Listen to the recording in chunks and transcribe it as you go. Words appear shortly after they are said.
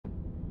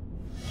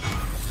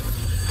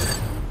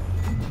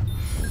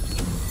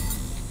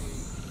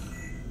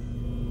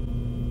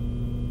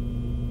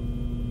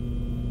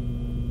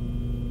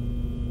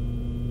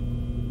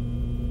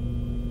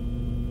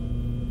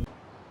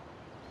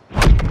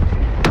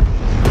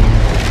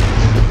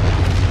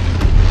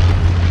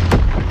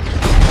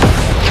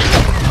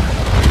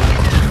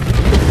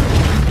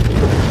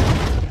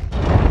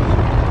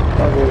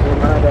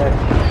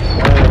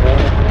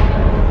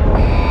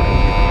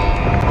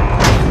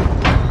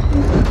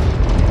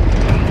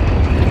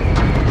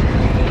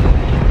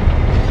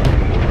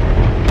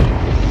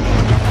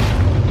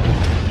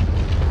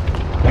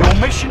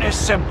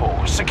simple.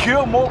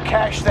 Secure more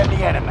cash than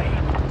the enemy.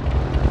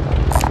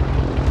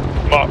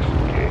 Mark.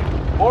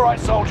 All right,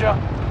 soldier.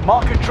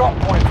 Mark a drop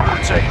point for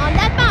your team. On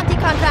that bounty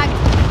contract.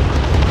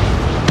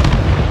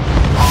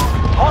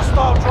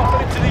 Hostile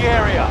dropping into the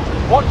area.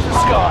 Watch the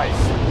skies.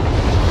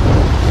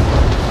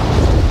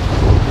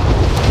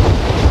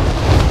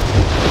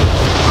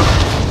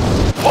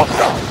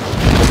 Hostile.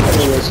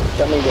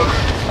 Tell me what.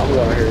 I'm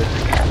over here.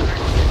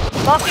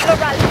 Marking a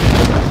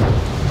rally.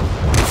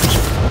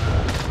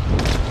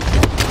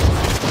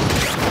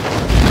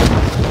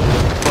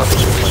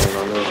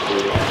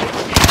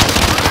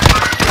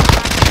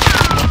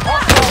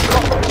 Hostile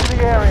dropping into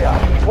the area.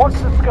 Watch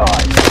the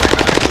skies.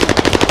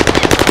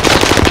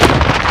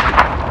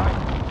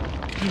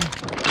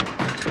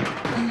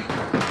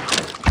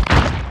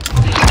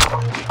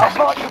 I've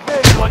marked your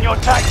vehicle on your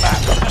tag map.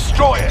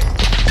 Destroy it.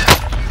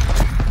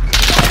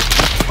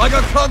 I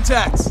got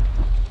contacts!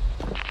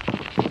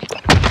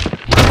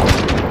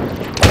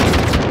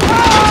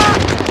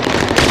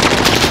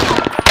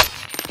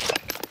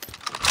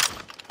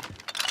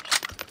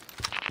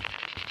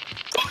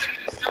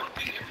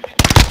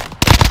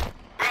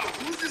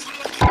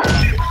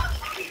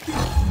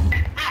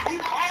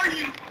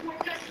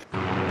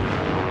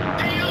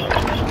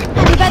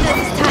 We'll be better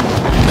this time.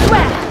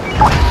 Swear!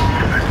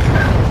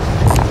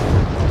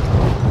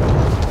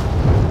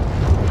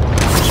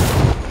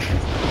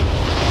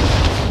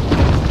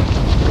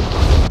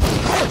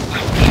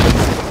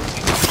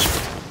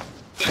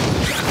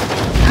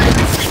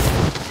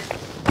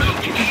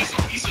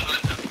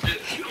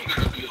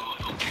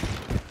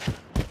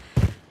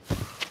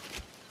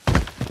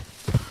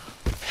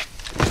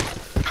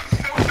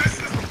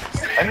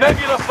 A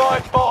Nebula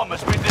 5 bomb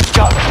has been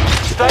discovered.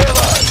 Stay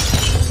alert.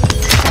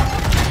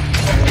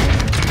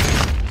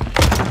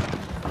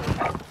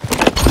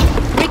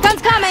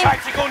 Recon's coming!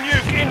 Tactical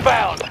nuke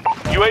inbound.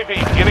 UAV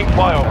beginning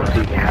flyover.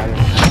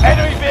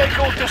 Enemy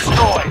vehicle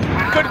destroyed.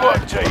 Good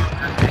work, team.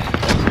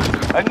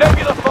 A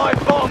Nebula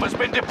 5 bomb has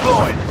been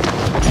deployed.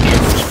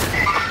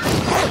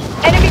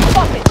 Enemy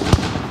spotted!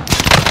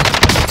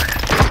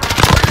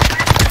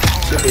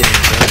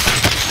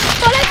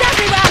 Bullets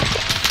everywhere!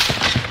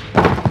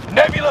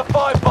 Nebula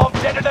 5 bomb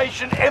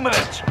detonation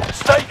imminent.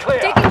 Stay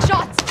clear. Taking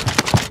shots!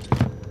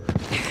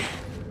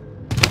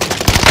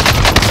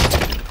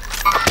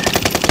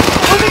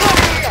 Moving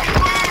over here!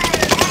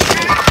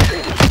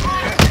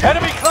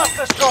 Enemy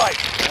cluster strike.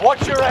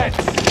 Watch your heads.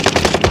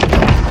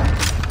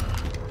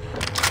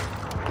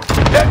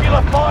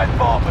 Nebula 5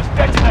 bomb has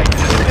detonated in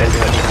the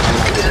distance.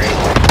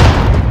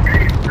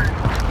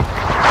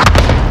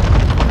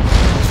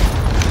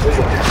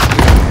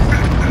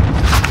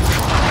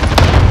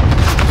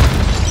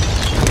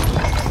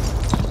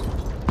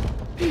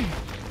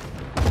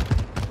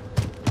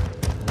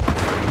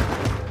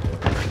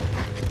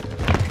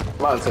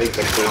 I'm about to take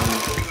the thing.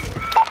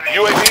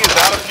 UAV is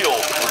out of fuel.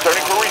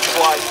 Returning for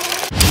resupply.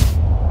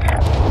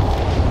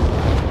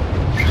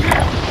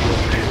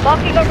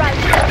 Marking a rally.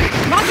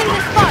 Marking the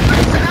spot!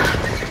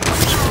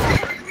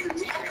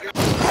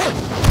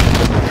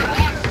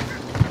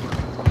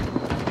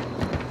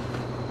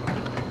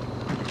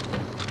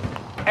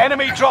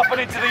 Enemy dropping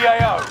into the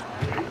AO.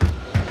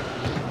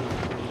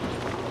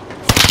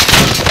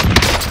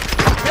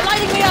 You're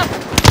lighting me up!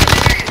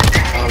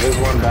 Oh, there's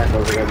one back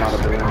over there, not a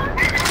balloon.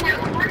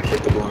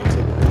 Hit the balloon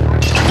too.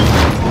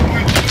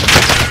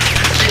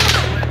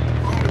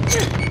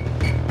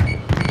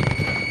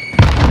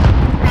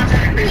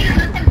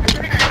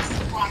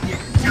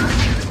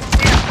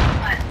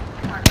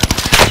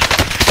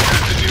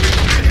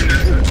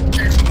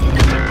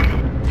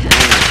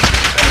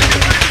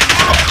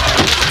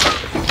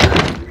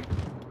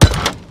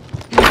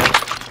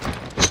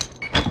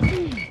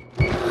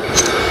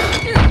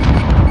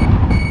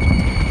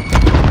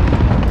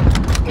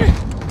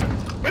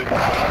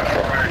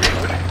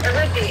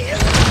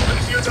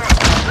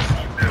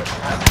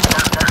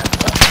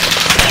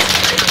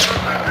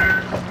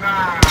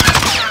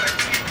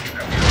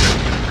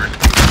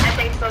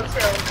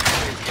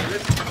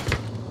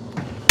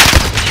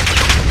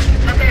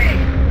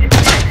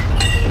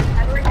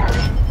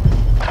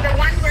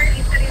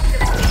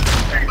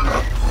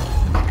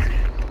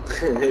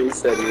 He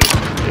said he was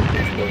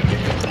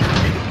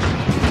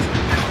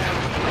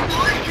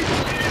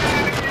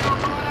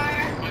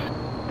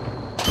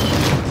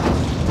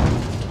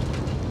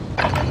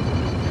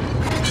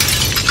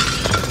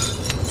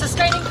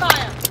Sustaining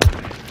fire!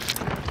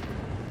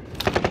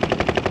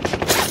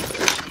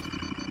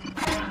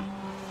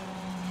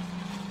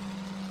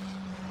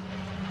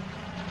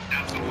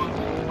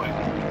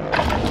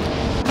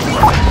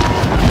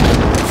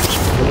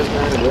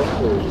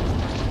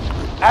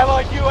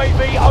 Allied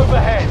UAV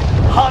overhead.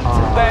 Hunt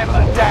them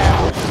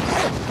down.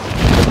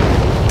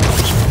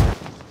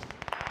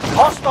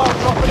 Hostile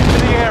dropping into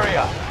the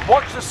area.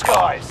 Watch the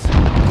skies.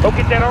 Go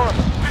get that arm.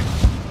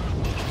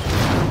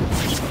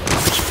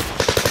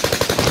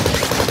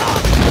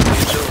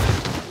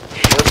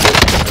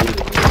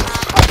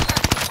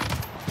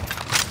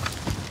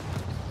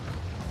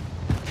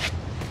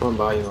 on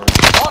volume on.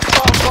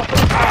 Hostile dropping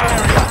into the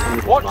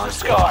area. Watch the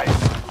skies.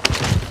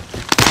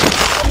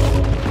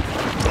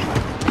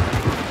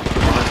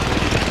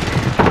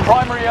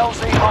 Primary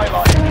LZ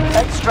highlight.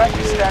 Extract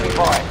is standing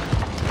by.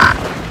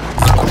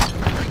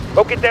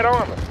 Go get that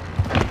armor.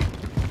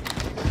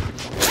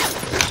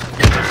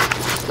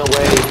 No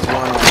way, he's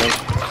one on me.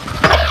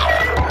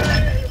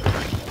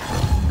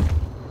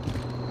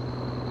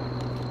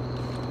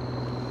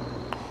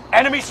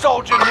 Enemy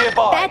soldier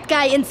nearby. Bad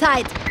guy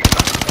inside.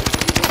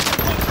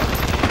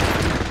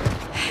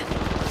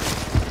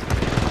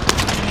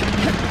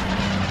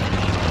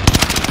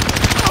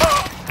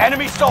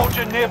 Enemy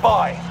soldier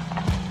nearby.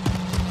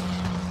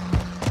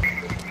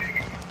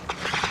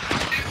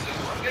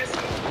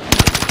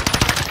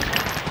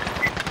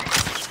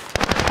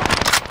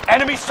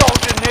 Enemy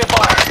soldier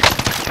nearby.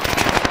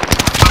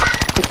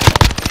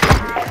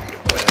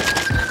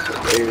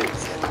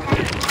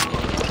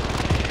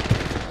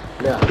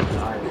 Yeah,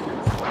 nice.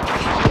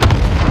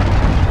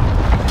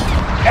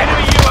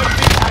 Enemy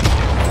UAV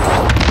active.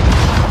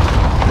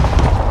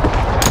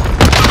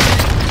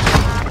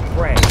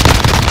 Frank.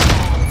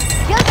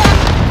 Kill them.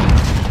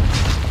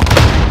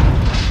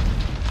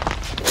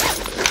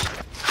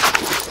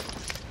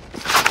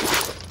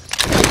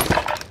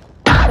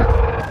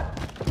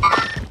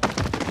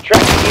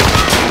 Tracking in.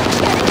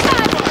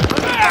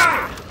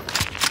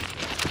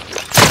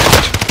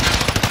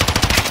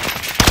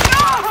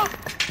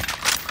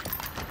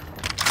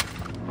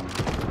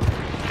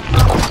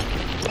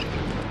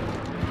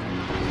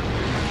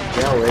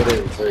 Yeah, waited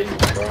until you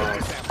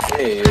cross.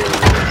 Hey,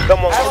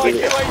 Someone Allied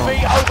get it. UAV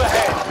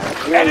overhead.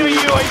 Enemy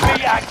UAV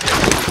active.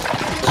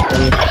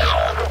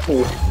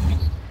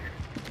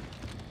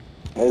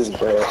 this is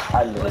bad. I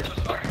knew it.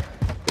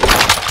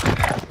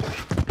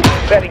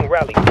 Setting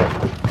rally point.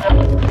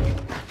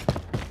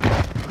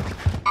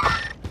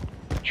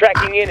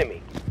 Tracking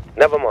enemy.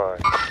 Never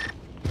mind.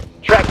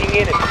 Tracking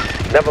enemy.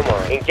 Never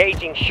mind.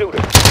 Engaging shooter.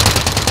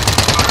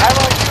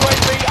 Allied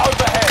UAV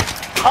overhead.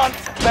 Hunt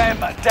them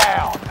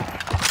down.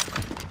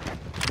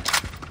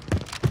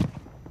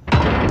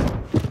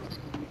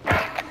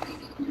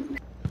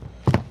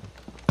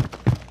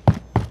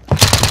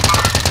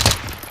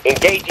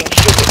 Engaging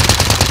shooter.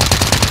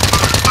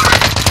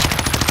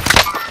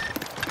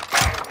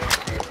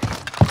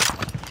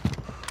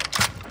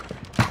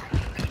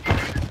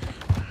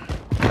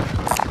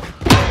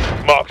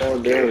 Mark. Oh,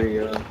 there we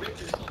go.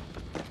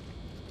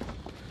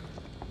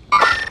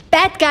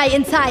 Bad guy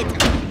inside.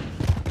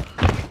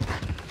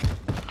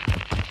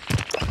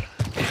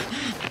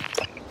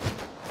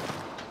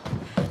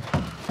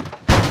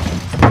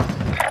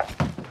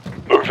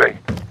 Moving.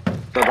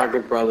 So I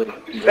could probably...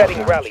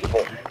 Setting rally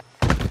point.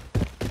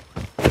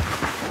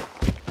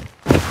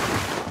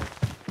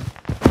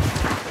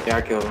 Yeah,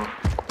 I killed him.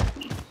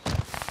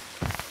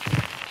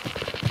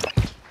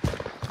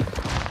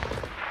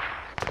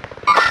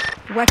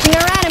 Watching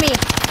our enemy.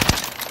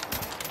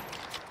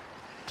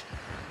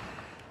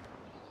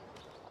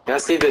 Yeah, I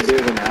see the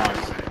dude in the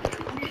house.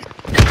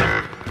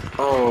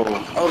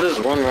 Oh, there's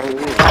one right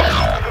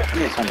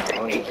here. He's on the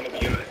way.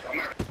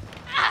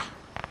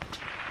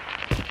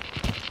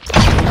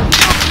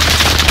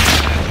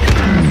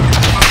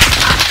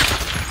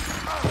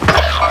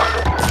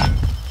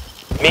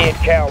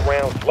 Mid-cal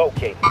rounds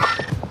located.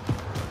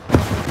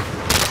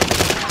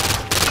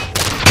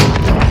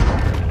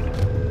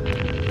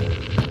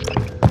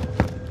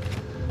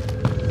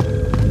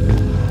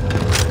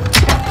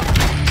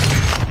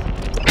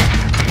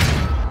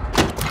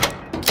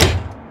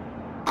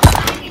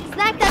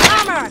 Snag that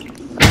armor.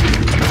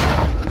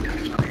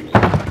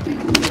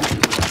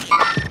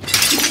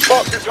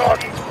 Mark the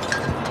target.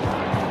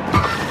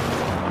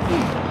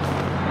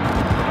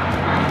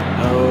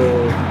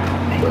 Oh,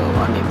 well,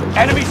 I need to...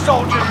 Enemy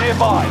soldier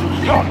nearby.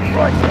 Target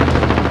right there.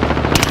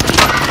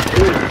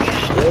 Dude,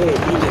 shit,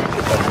 he just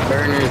put the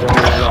burners on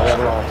that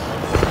lost.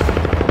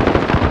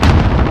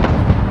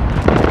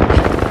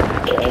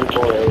 The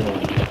M4A1.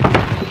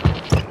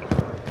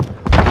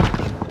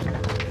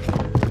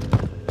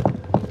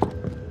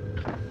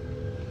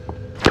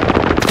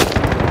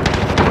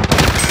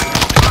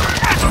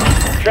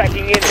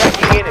 Tracking in,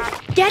 tracking enemy.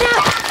 Get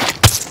up.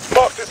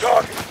 Mark the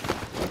target.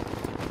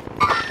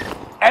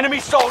 Enemy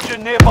soldier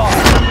nearby.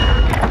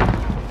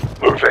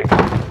 Moving.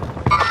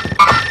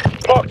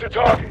 Mark the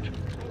target.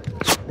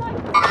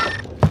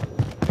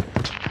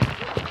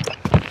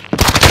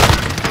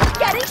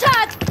 Getting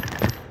shot.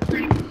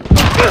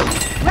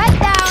 Red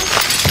down.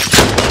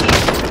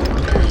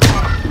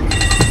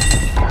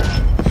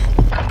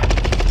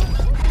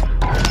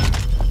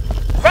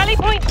 Rally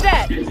point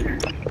set.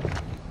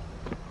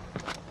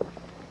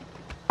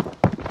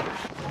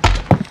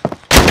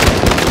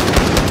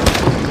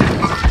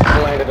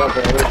 Light it up,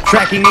 baby.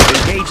 Tracking in,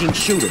 engaging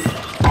shooter.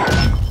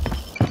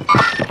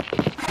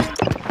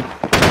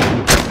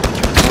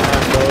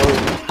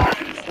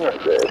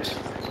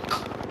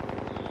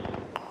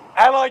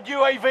 Allied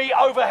UAV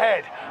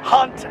overhead.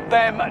 Hunt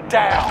them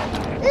down.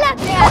 Let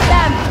me at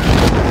them.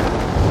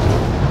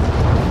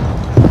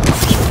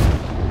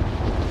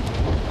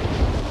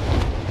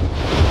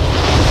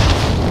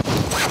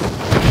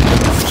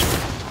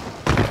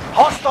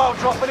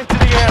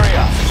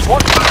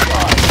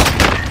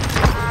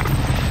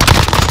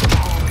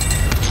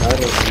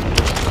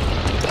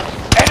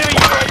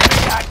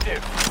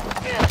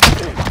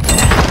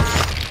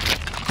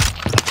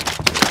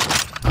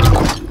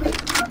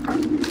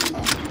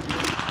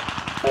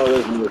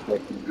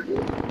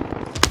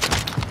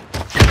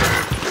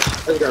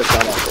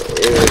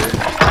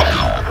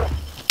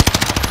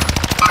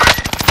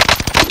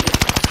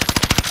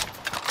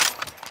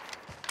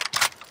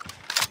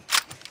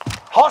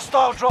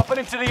 Hostile dropping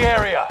into the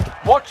area.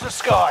 Watch the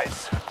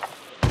skies.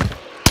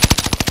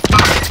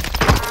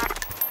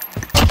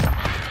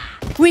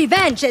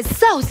 Revenge is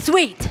so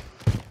sweet.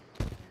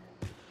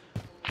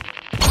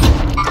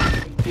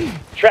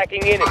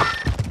 Tracking enemy.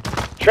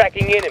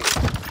 Tracking enemy.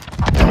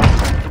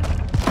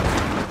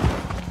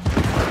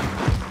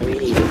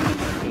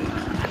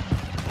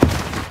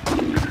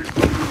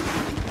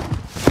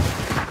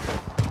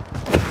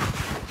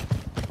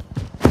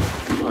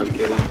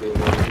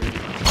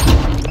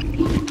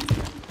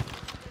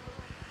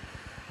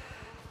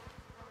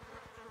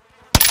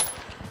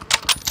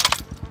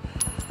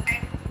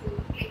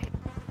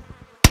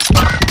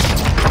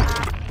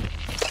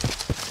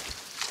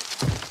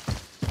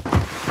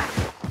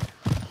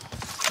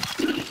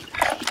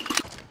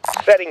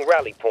 Setting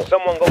rally point.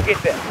 Someone go get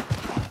that.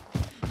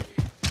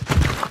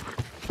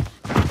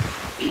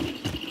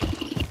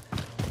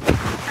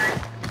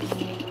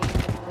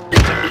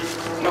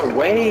 No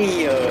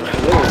way.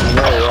 There's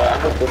no way. I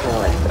hope this one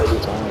like 30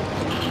 times.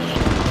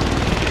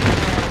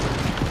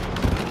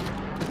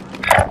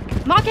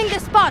 Marking the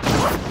spot.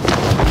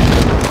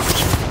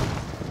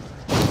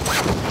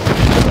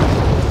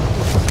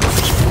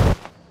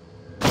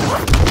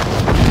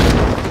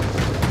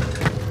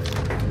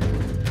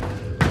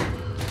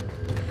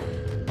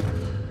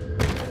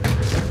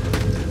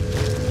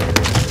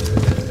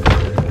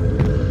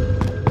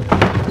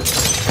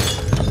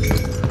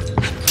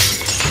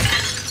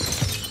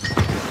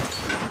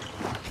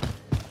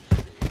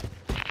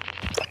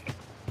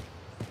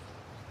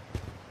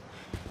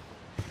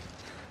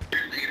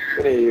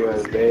 Look at you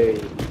as baby.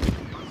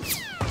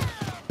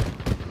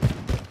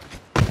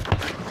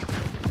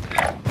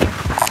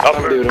 Some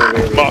dude over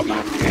here. Mark,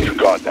 you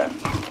got that.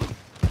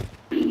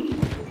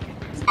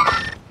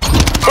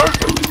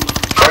 Perfect.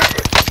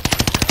 Perfect.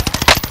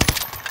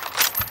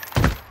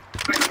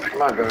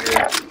 Come on, go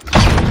here.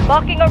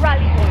 Marking a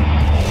rally point.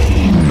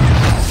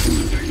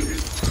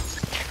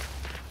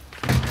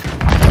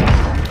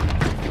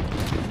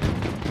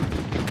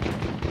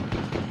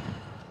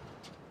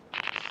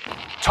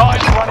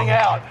 Time's running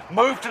out.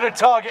 Move to the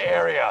target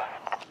area.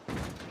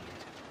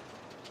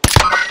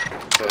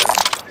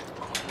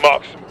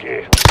 Mark some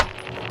gear.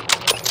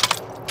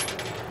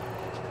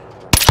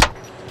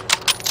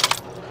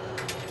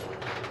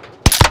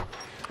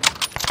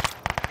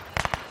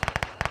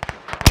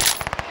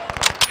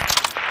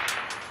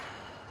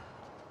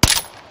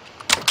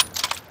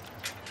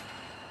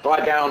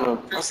 Right down them.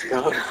 Let's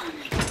go.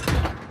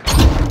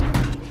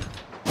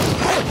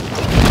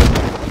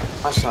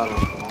 I shot him.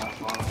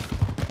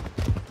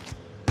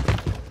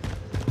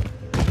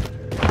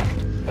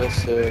 Let's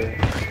see.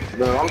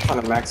 Bro, I'm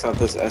trying to max out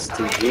this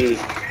STG.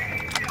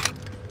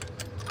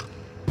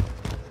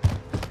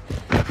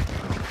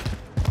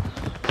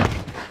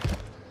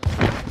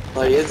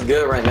 Like, it's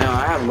good right now.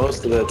 I have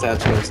most of the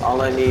attachments.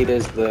 All I need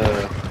is the...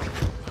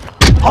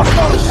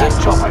 Hostile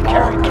attack chopper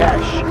carrying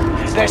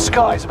cash. Their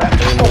skies about to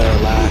in the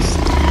fall. last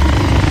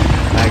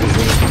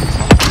magazine.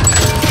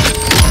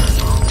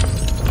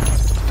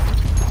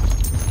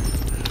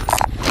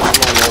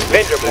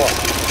 Vendor mark.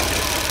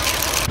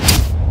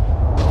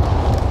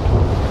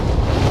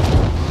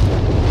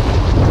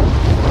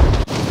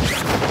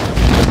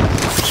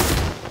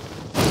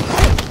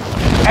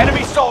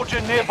 Enemy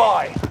soldier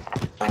nearby.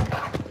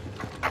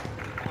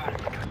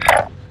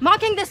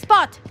 Marking the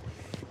spot.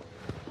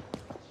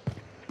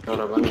 Hold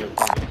up, I need to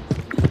find.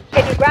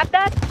 Can you grab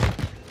that?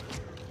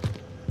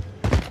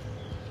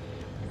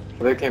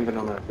 They're camping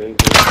on that big.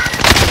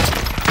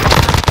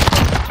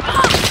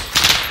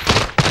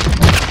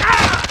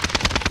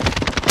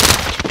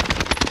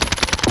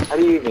 How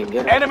do you even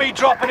get it? Enemy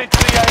dropping into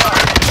the AR.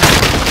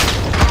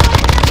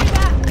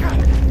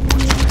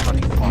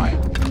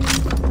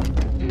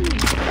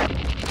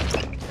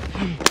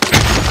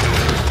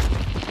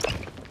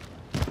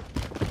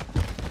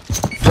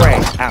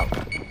 Frag out.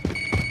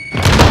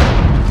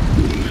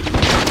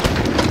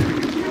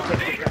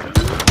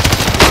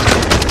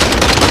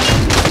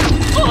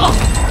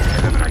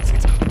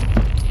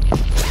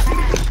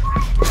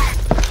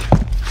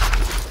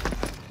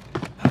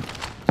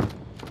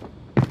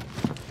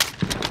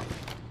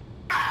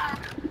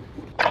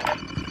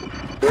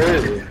 Where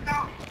is he?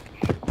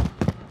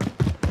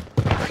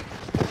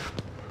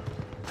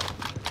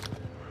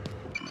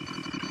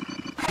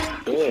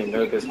 He didn't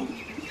know this one.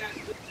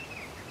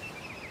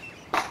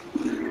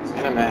 He's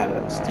kinda mad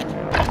at us.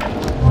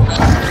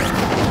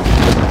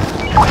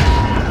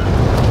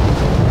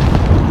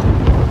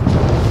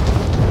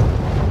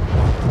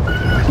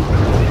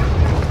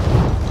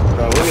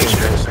 Bro, we need to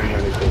go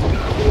somewhere to get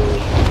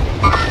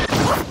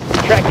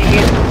Tracking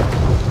enemy.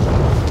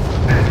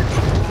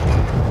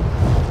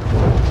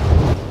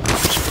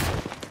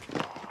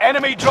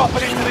 Enemy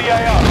dropping into the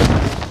AR.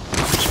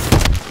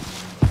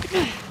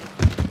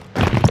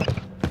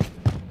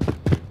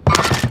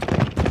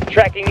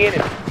 Tracking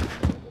enemy.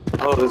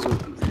 Oh, this was...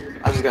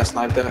 I just got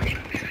sniped at.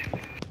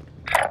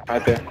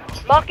 Right there.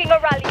 Marking a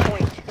rally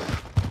point.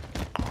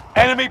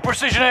 Enemy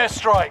precision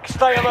airstrike.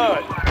 Stay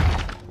alert.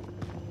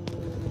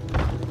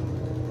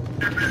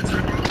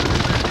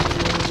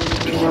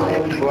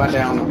 Go out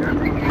down.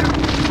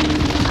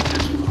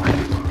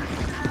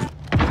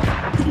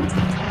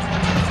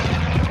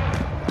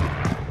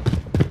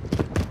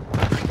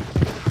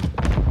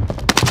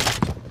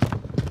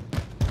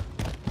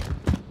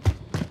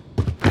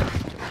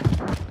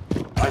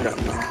 I got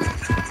no.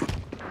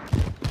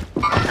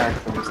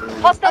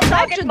 Hostile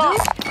target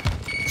marked.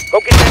 Go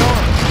get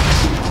that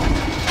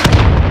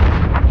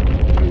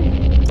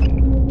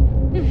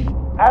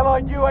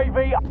Allied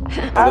UAV.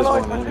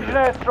 Allied precision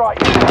airstrike.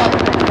 Be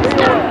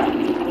aware.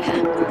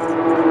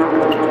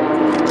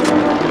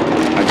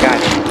 I got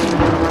you.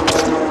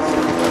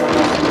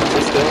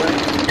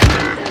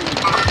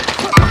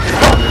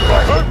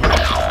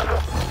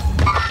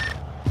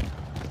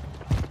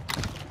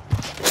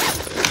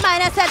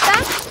 Minor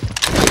setback.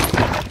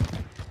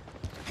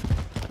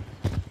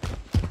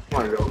 I'm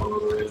gonna go all the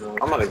way. So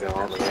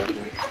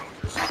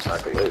I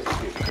can live.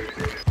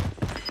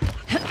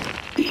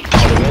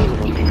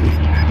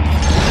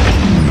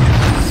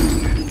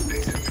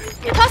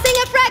 Tossing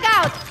a frag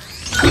out.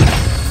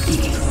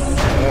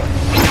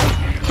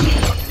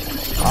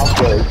 I'll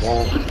play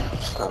one.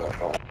 It's kind of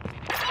fun.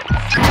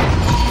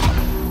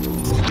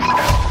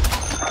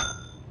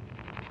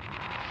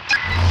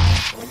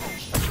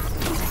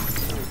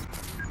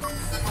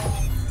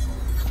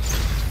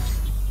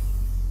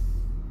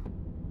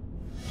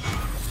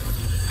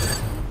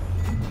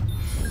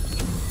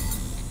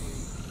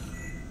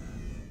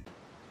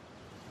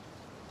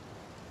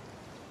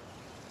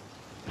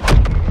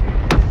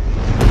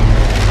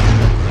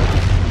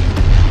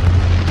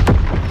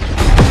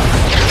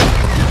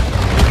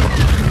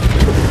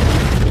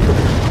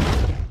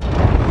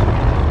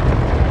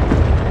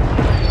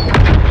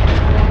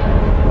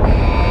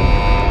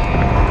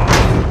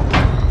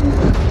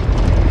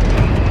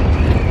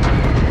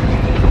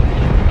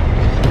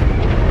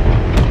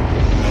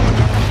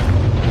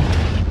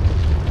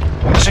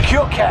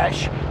 Secure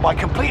cash by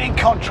completing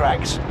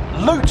contracts,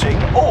 looting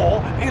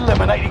or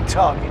eliminating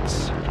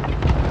targets.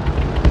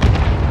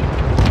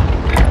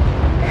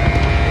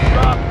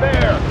 Stop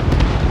there!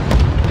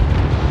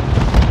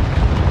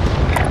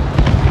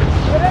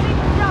 We're ready to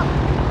drop.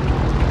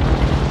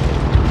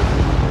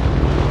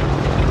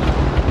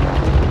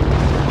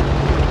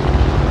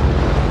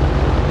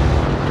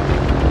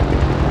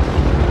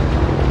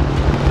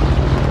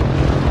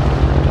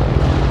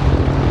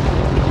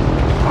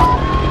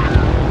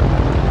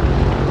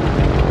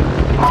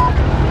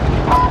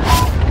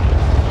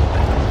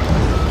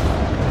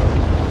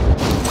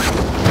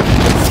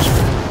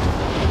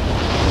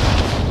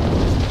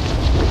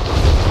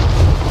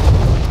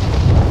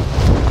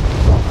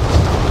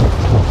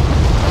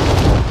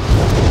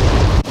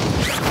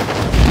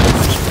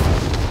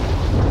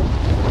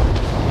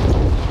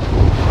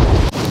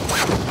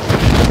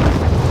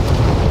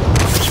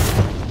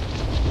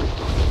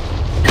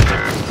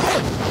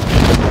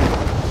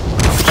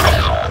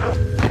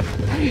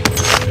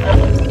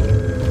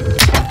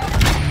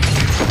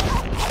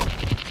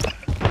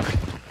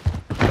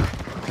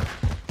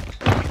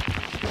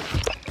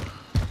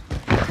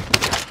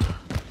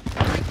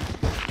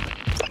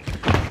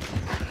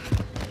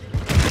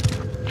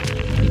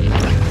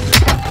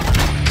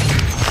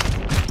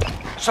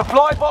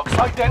 Supply box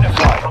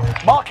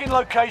identified. Marking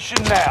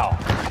location now.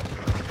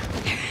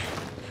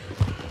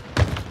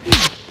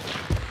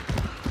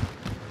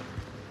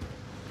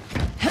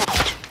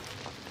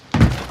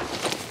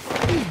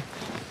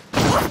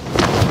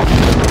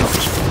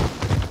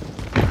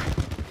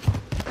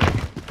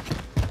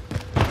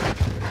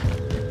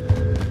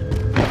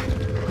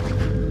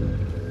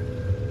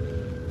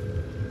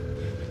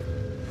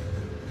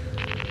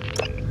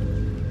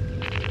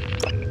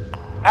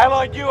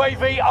 Allied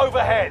UAV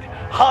overhead.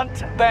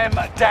 Hunt them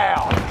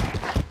down.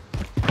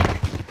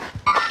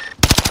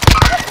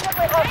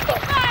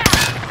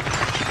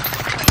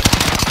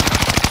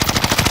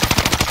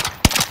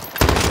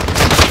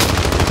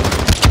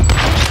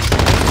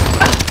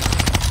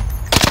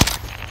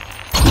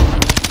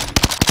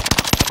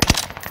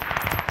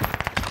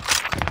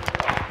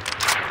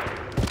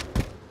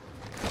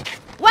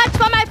 Watch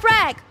for my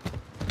frag.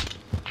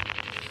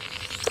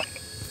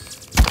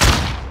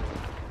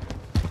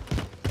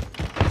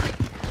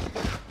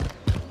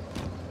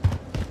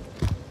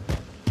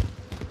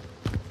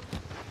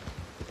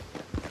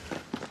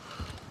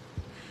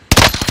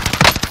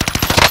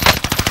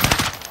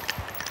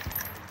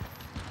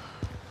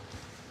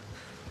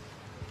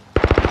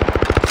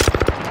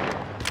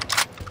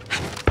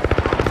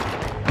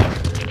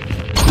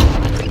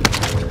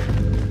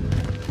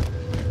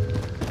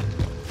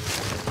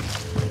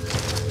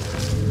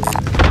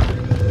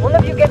 One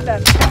of you get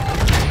them.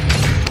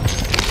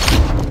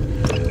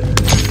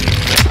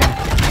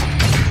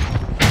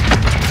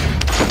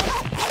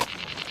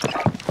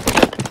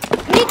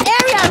 Need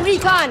area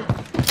recon.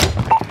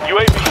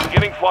 UAV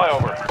getting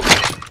flyover.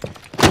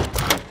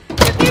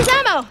 Here's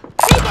ammo.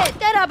 Take it.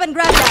 Get up and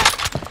grab that.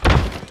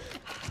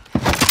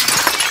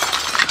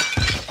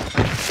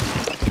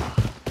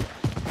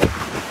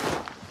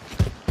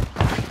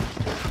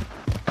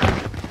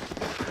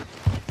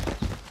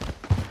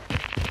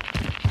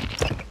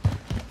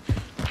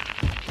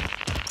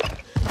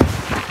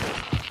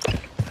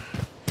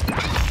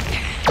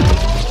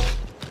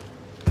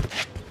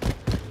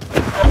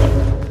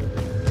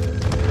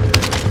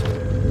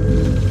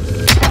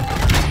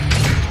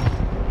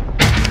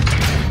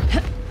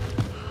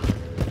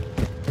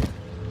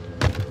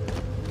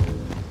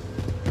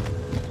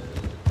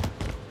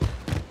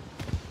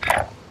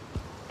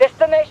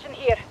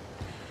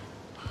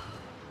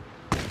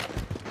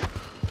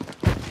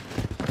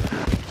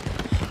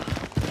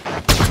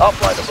 I'll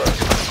fly the bird.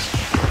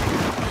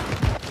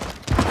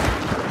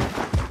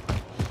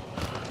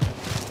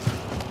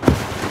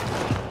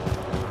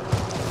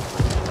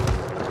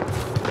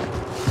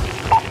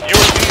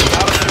 UAV is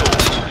out of fuel.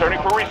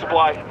 Returning for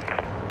resupply.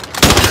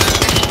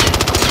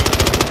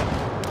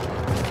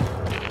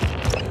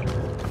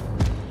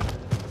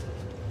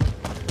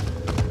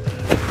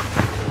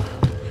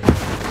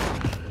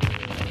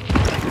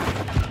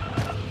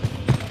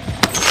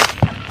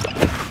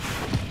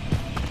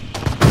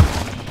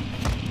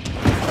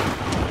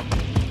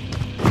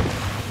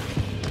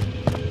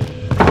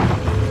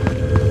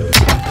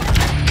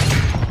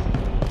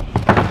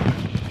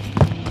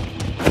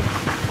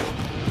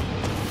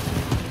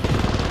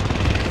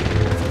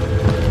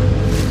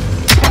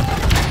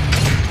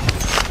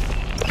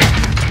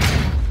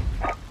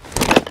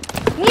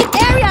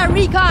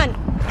 Recon!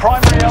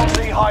 Primary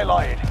LZ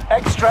highlighted.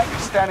 Extract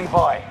is standing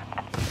by.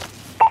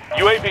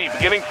 UAV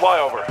beginning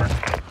flyover.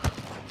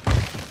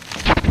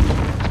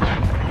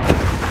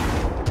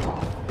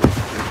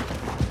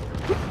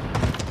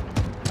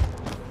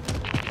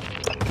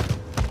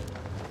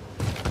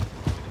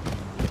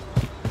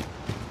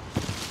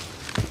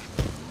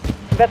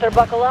 Better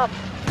buckle up.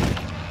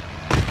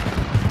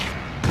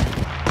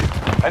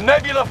 A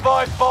Nebula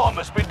 5 bomb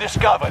has been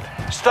discovered.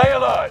 Stay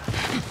alert.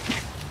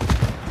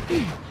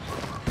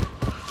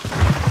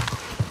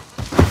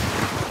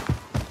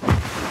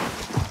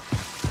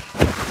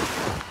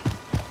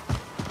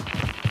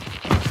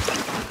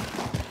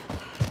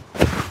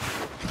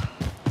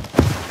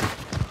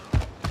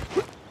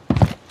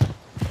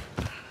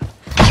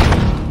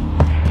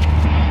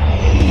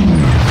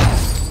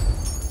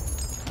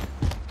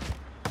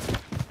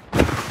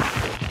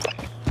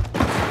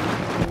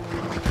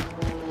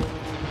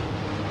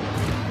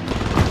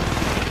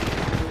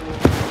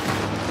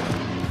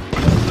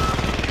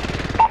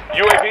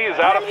 UAV is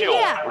out of fuel.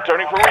 Yeah.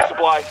 Returning for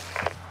resupply.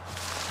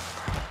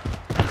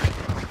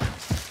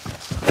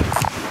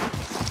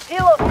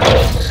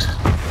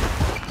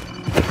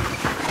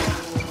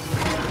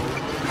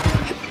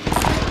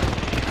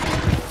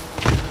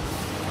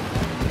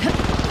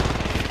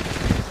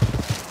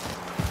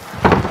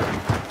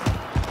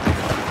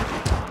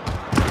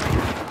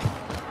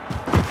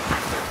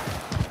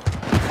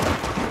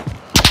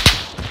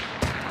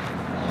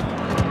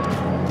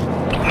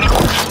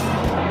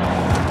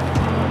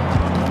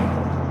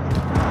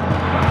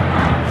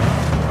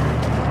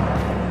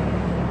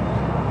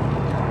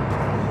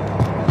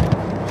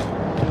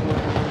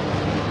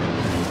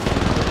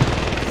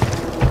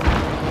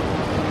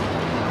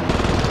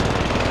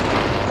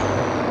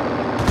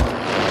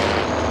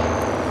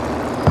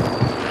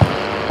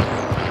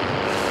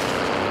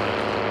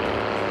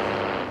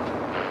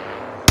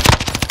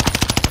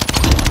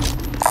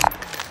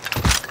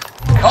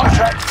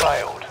 Contract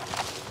failed.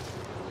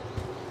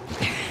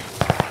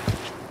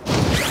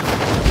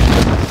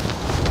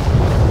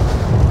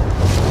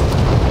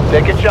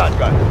 Taking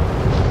shotgun.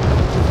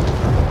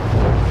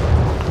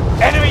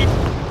 Enemy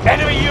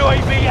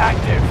UAV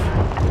active.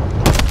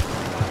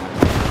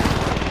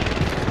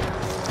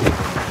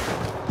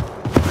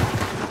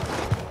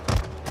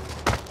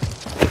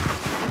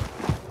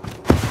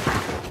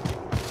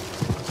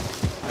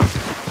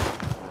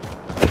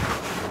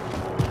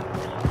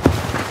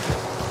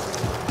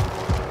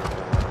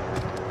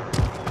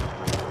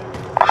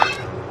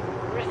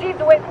 Receive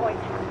the waypoint.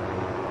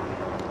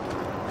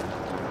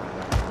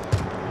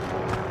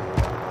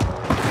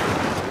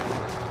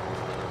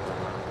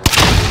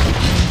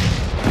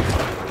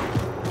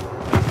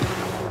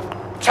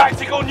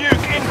 Tactical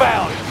nuke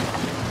inbound.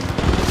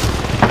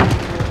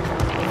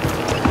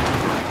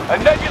 A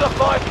Nebula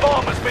 5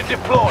 bomb has been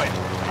deployed.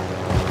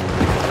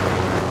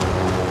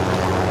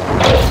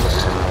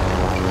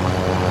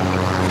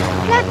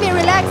 Let me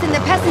relax in the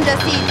passenger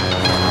seat.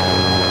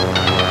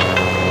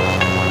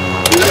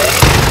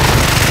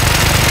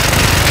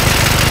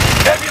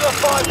 Nebula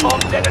 5 bomb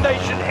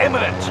detonation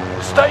imminent.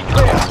 Stay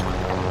clear.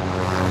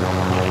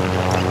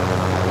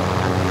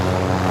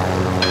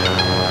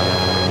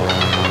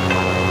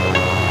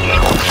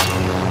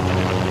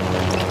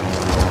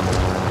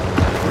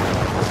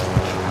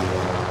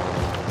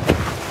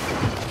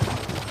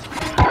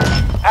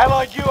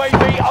 Allied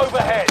UAV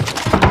overhead.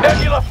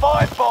 Nebula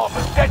 5 bomb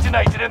has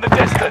detonated in the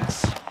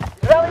distance.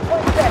 Rally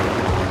point set.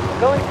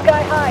 Going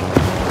sky high.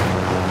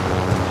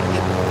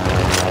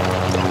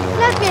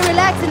 Let me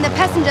relax in the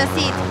passenger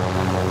seat.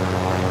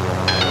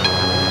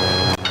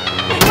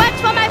 Watch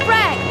for my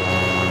frag.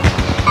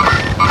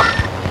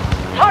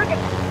 Target.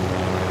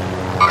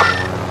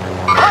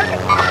 Target.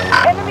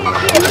 Enemy is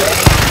here.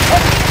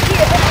 Enemy is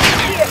here. Enemy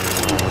is here.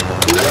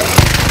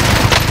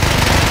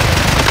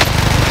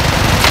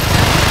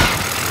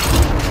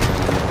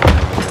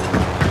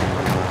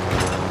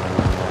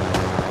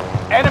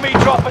 Enemy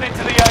dropping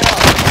into the AR.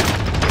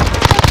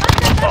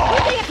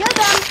 Kill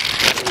them.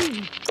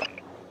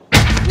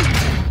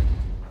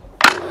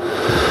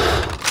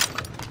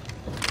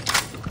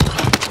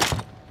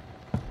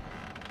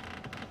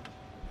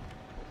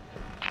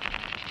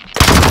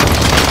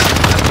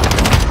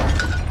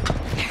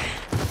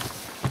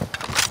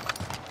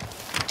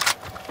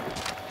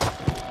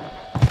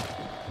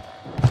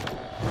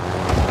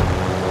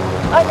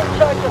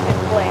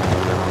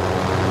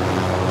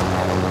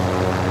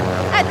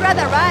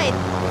 ride.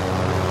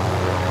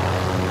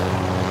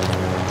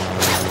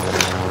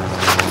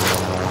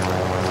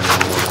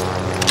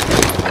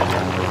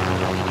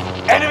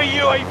 Enemy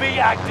UAV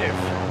active.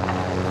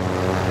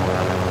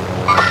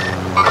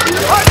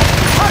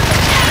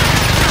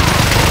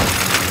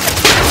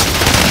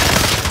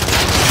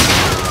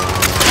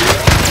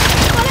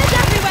 Bullets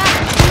everywhere!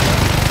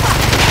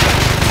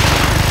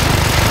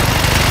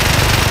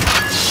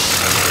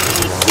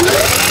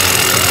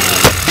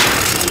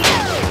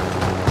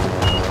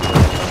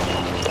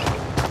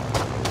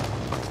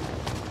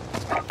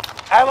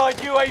 Allied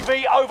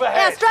UAV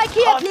overhead. Airstrike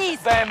here, Hunt please.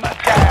 them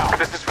down.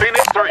 This is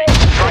Phoenix 3.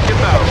 Strike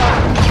inbound.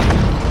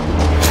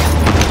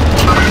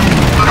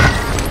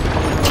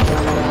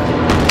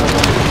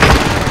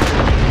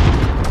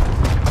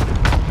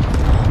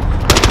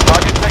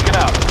 Target taken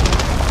out.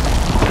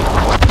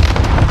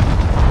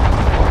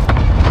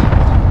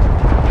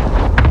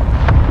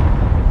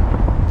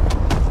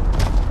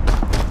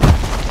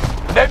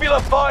 Nebula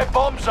 5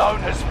 bomb zone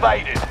has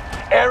faded.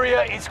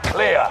 Area is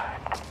clear.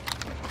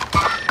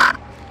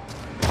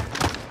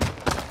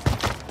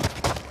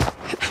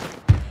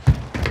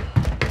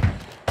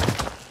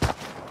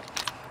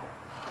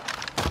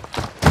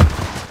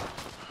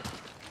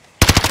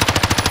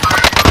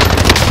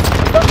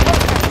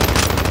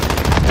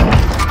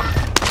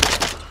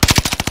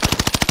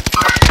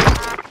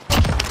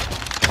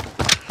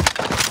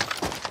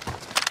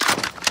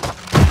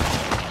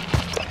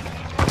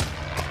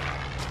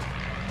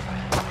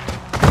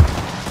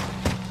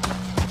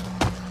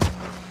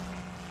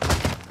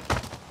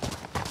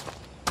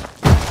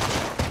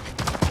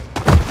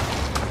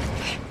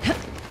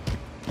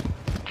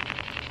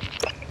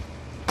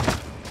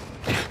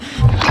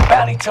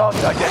 Bounty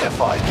target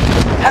identified.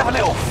 Have a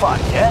little fun,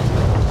 yeah?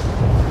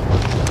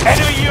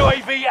 Enemy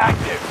UAV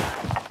active.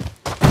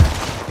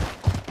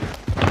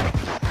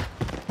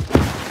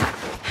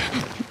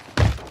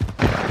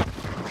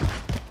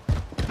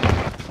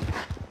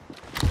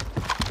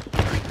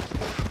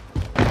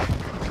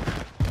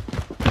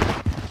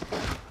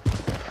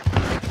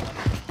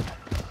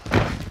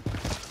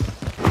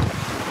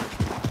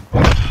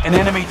 An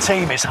enemy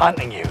team is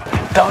hunting you.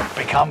 Don't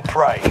become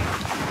prey.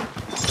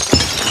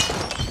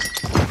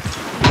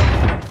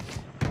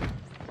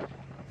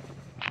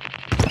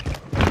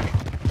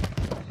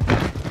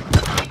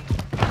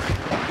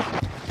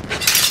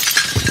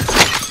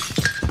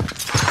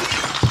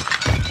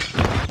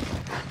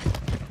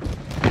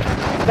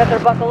 Better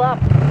buckle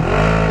up.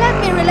 Let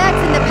me relax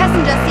in the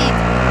passenger seat.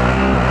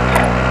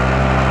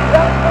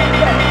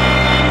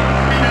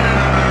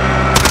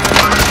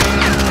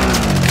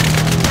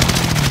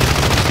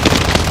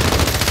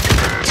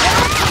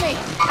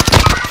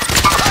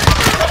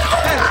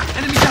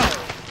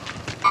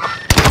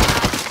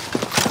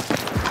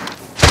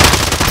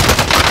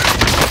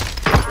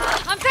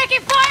 I'm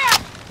taking fire!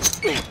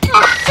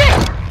 Oh, shit!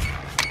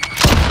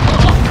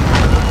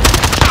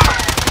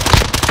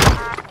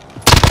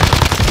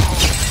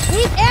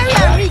 Need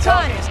area recon!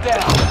 Target is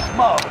down.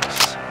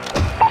 Marvelous.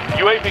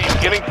 UAV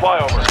beginning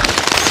flyover.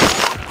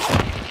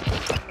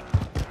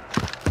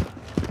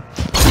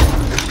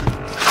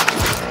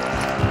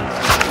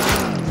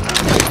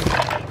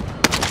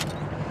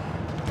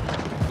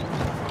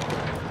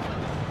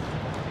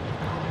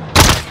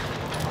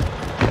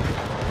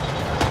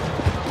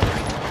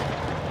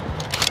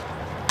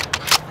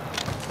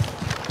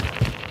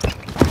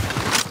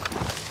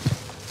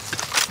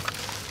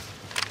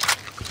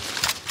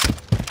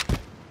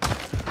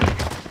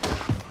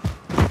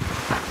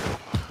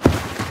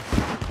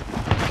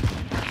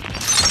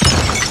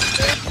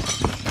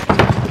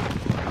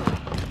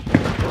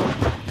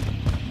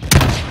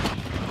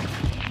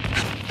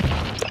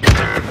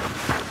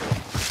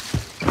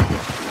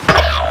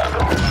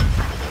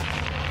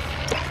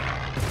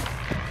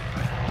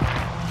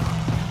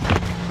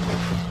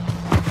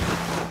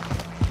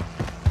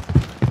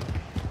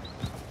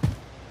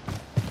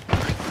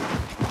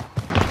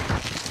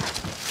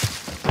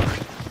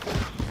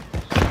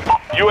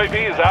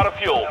 UAV is out of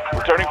fuel.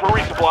 Returning for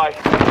resupply.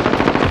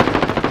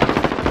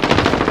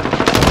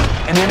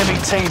 An enemy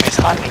team is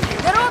hunting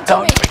you. They're on to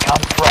Don't me.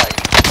 become prey.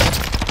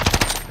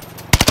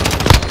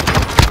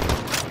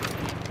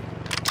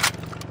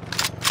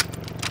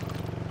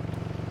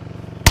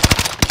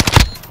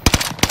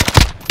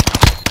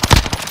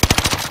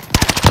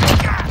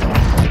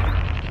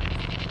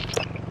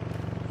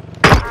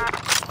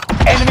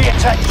 Enemy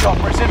attack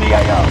chopper is in the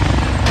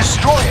AO.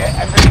 Destroy it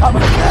and recover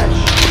the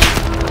cash.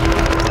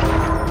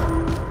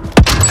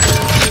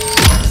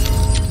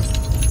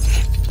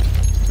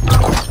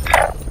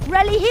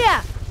 Rally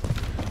here!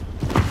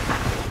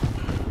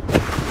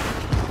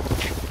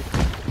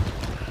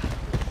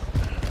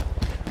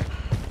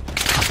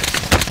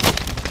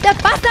 The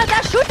bastards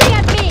are shooting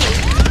at me!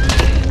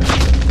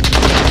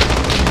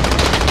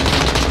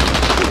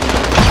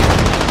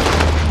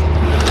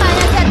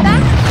 Einer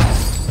setback?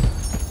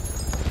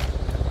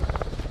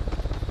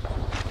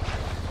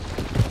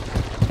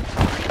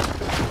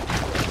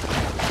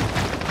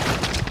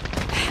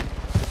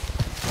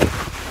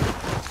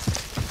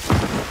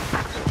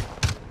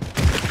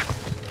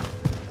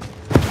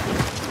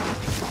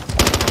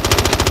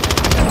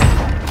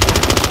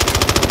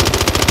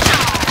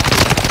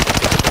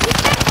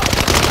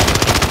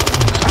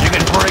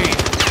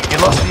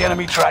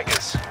 enemy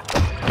trackers.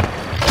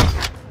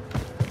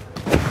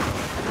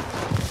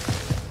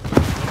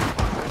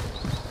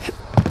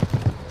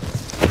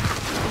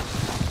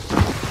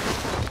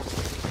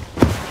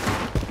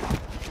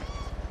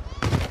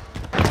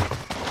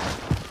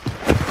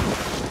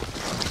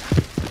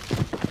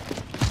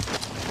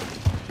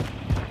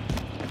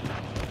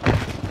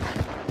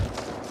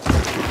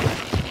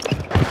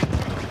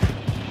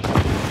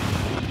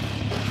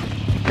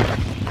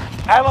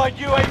 Allied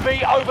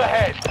UAV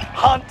overhead.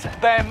 Hunt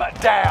them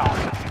down.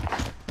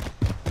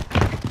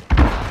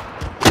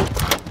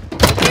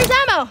 Here's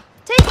ammo.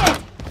 Take it.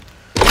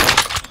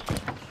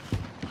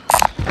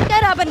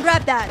 Get up and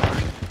grab that.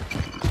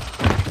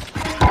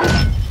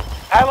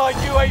 Allied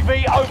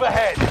UAV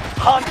overhead.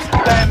 Hunt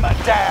them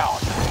down.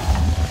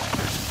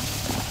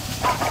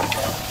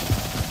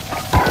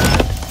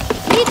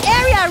 Need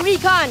area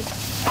recon.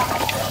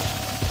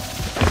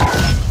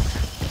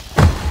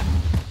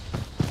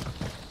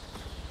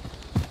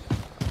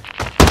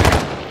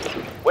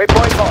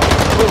 Waypoint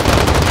marked. Move.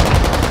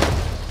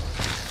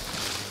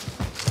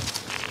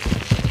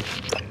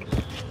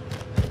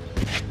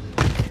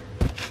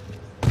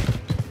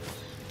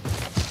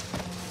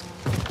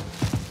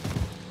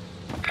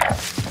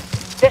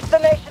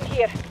 Destination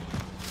here.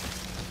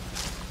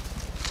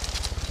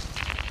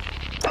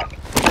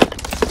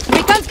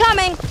 Recon's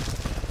coming.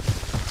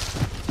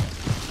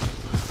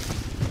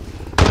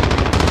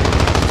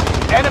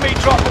 Enemy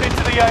dropping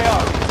into the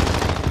AO.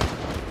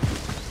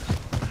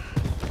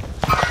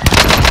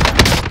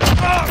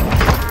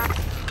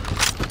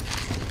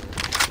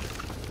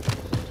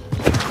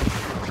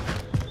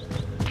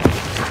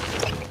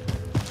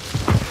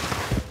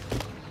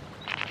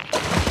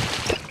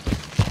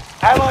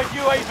 Allied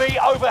UAV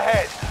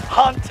overhead.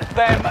 Hunt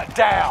them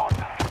down.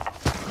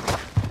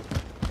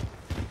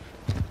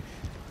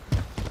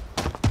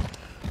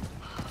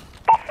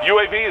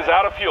 UAV is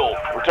out of fuel.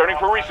 Returning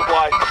for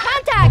resupply.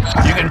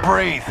 Contact. You can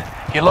breathe.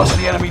 You lost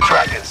the enemy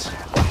trackers.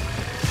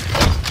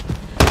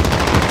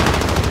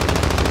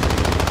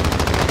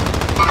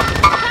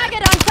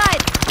 Target on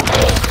site.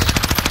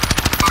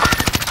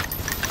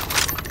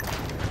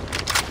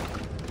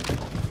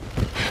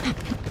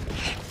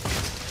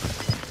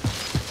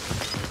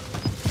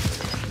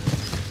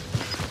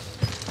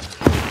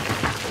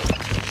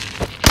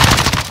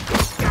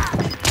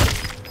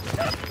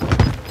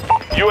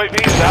 UAV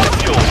is out of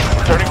fuel.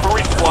 Returning for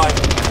resupply.